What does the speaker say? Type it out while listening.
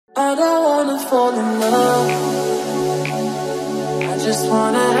I don't wanna fall in love, I just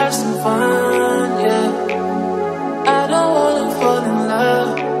wanna have some fun, yeah. I don't wanna fall in love,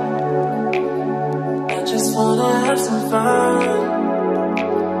 I just wanna have some fun.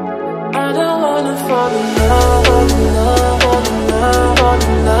 I don't wanna fall in love, fall in love, fall in love, fall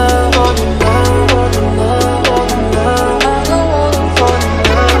in love, fall in love, fall in love, fall in love.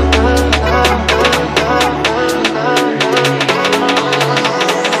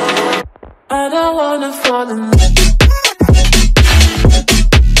 I don't wanna fall in love,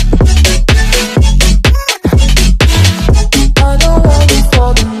 I don't wanna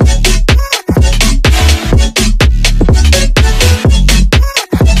fall in love.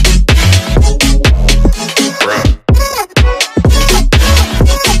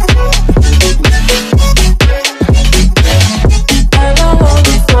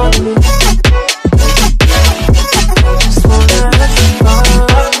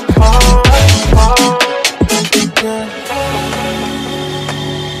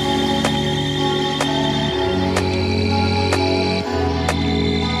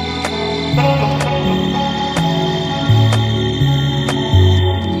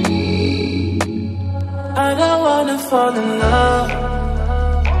 I don't wanna fall in love,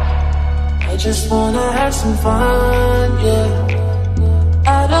 I just wanna have some fun, yeah.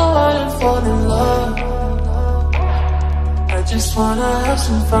 I don't wanna fall in love, I just wanna have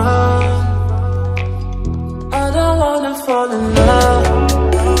some fun. I don't wanna fall in love,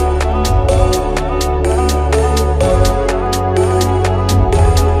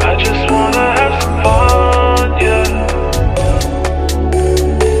 I just wanna have some fun, yeah.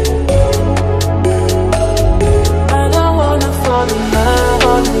 Fall in love,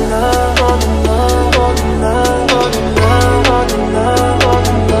 fall in love, fall in love, fall in love, fall in love, fall in love, fall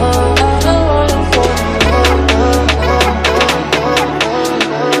in love.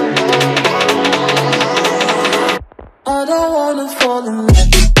 I don't wanna fall in love, I don't wanna fall in love.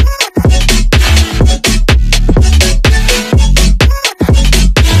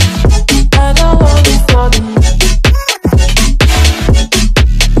 I don't wanna fall in love.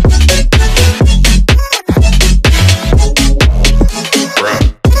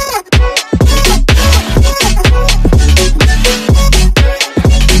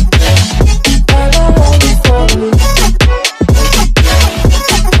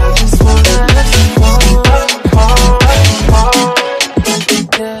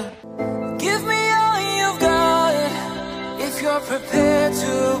 Prepared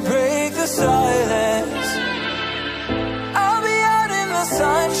to break the silence, I'll be out in the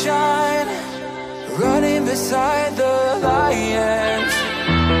sunshine, running beside the lions.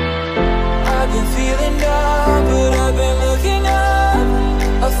 I've been feeling down, but I've been looking up,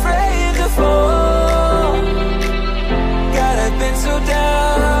 afraid to fall. God, I've been so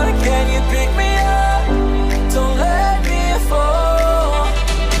down, can you pick me up? Don't let me fall.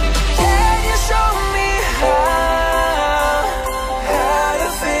 Can you show me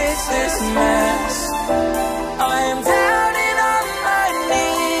this mess? I am down and on my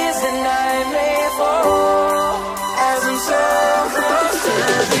knees, and I may fall as I'm so close to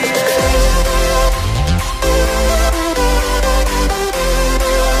the edge.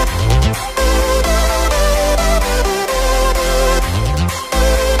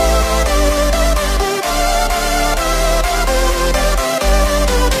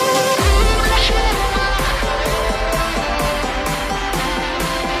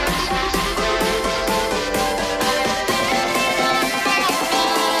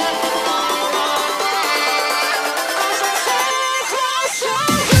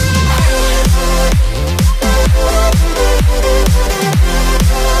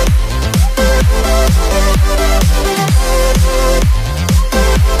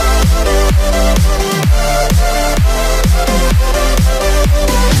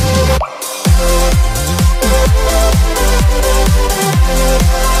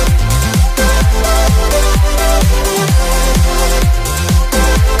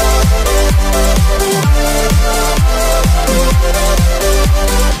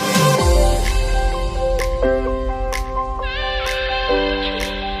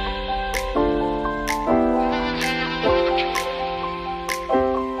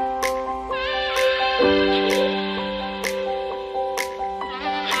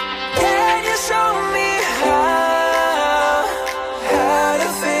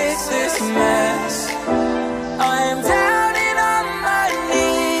 I am down and on my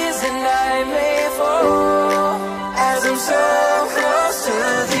knees, and I may fall.